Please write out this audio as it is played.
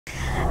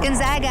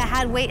Gonzaga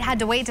had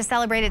to wait to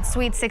celebrate its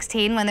Sweet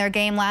 16 when their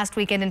game last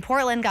weekend in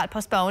Portland got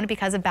postponed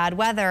because of bad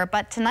weather.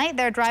 But tonight,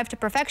 their drive to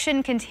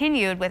perfection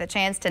continued with a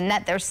chance to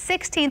net their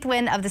 16th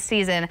win of the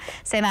season.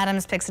 Sam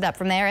Adams picks it up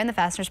from there in the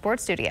Fastener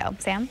Sports studio.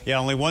 Sam? Yeah,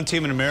 only one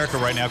team in America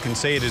right now can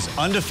say it is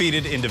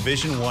undefeated in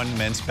Division I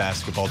men's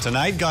basketball.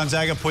 Tonight,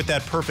 Gonzaga put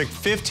that perfect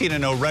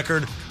 15-0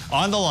 record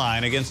on the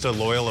line against a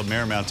Loyola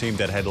Marymount team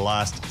that had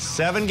lost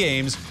 7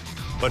 games.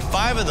 But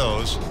 5 of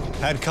those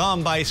had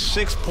come by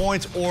 6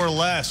 points or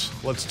less.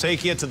 Let's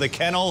take you to the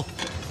kennel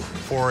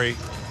for a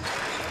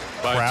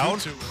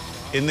crowd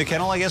in the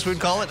kennel, I guess we'd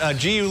call it.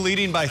 GU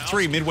leading by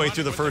 3 midway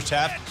through the first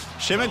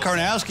half. Shimon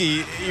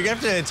Karnowski, you're going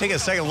to have to take a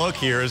second look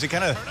here as he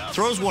kind of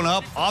throws one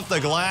up off the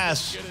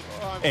glass.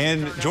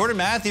 And Jordan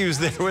Matthews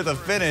there with a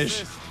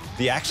finish.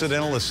 The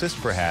accidental assist,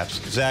 perhaps.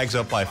 Zags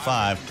up by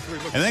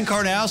 5. And then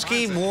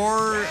Karnowski,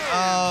 more,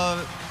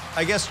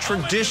 I guess,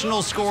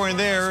 traditional scoring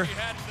there,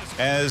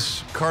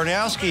 as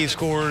Karnowski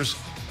scores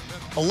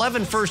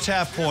 11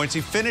 first-half points. He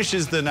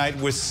finishes the night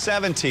with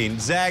 17.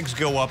 Zags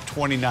go up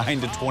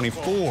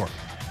 29-24.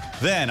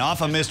 Then,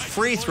 off a missed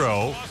free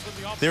throw,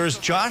 there's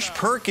Josh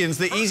Perkins,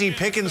 the easy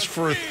pickings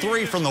for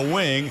 3 from the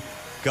wing.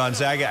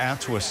 Gonzaga out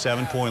to a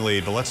 7-point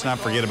lead. But let's not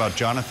forget about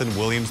Jonathan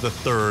Williams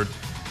III.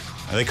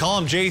 They call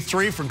him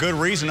J3 for good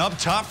reason. Up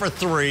top for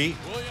 3.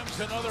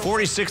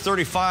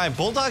 46-35.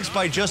 Bulldogs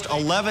by just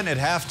 11 at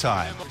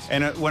halftime.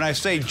 And when I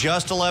say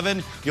just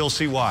 11, you'll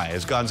see why.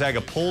 As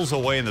Gonzaga pulls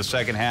away in the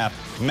second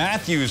half,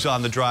 Matthews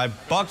on the drive,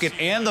 bucket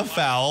and the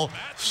foul.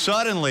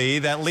 Suddenly,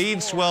 that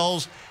lead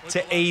swells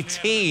to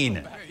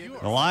 18.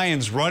 The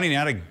Lions running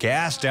out of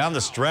gas down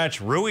the stretch.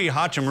 Rui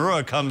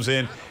Hachimura comes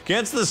in,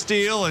 gets the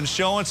steal, and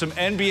showing some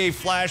NBA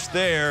flash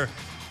there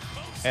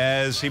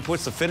as he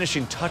puts the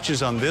finishing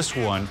touches on this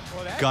one.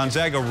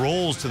 Gonzaga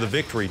rolls to the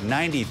victory,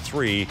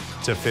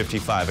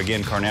 93-55.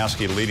 Again,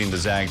 Karnowski leading the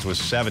Zags with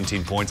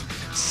 17 points.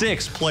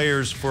 6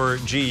 players for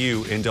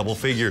GU in double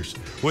figures.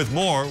 With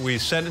more, we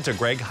send it to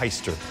Greg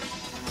Heister.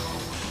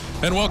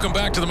 And welcome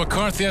back to the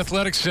McCarthey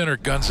Athletic Center.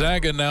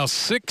 Gonzaga now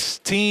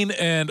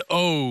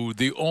 16-0,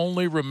 the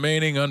only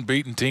remaining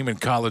unbeaten team in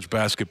college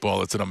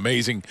basketball. It's an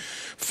amazing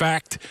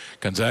fact.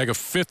 Gonzaga,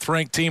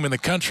 5th-ranked team in the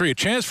country. A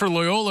chance for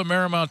Loyola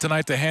Marymount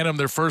tonight to hand them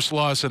their first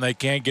loss, and they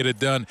can't get it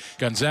done.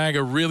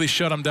 Gonzaga really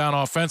shut them down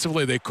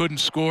offensively. They couldn't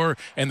score,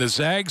 and the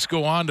Zags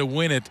go on to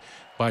win it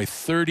by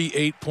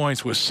 38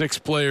 points with 6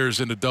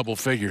 players into double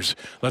figures.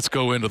 Let's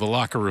go into the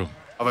locker room.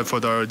 I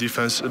thought our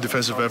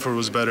defensive effort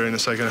was better in the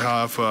second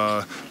half.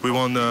 We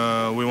won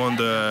the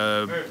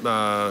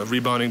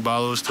rebounding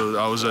battles. So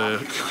that was a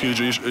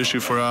huge issue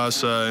for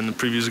us in the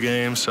previous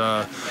games.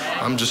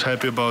 I'm just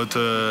happy about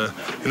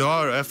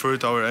our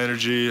effort, our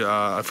energy.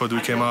 I thought we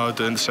came out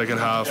in the second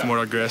half more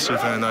aggressive,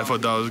 and I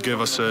thought that would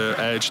give us an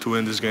edge to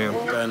win this game.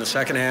 In the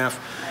second half,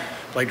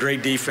 played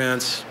great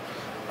defense.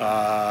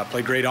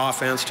 Played great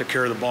offense, took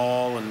care of the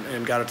ball,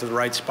 and got it to the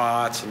right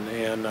spots,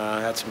 and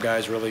had some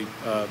guys really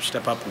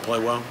step up and play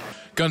well.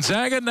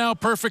 Gonzaga now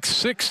perfect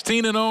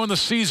 16-0, and the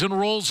season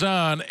rolls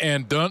on.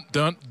 And dun.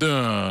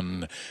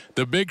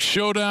 The big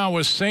showdown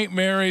with St.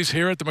 Mary's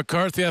here at the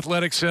McCarthey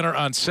Athletic Center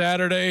on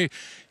Saturday.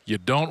 You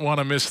don't want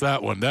to miss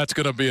that one. That's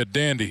going to be a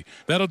dandy.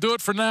 That'll do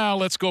it for now.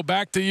 Let's go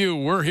back to you.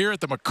 We're here at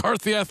the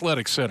McCarthey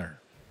Athletic Center.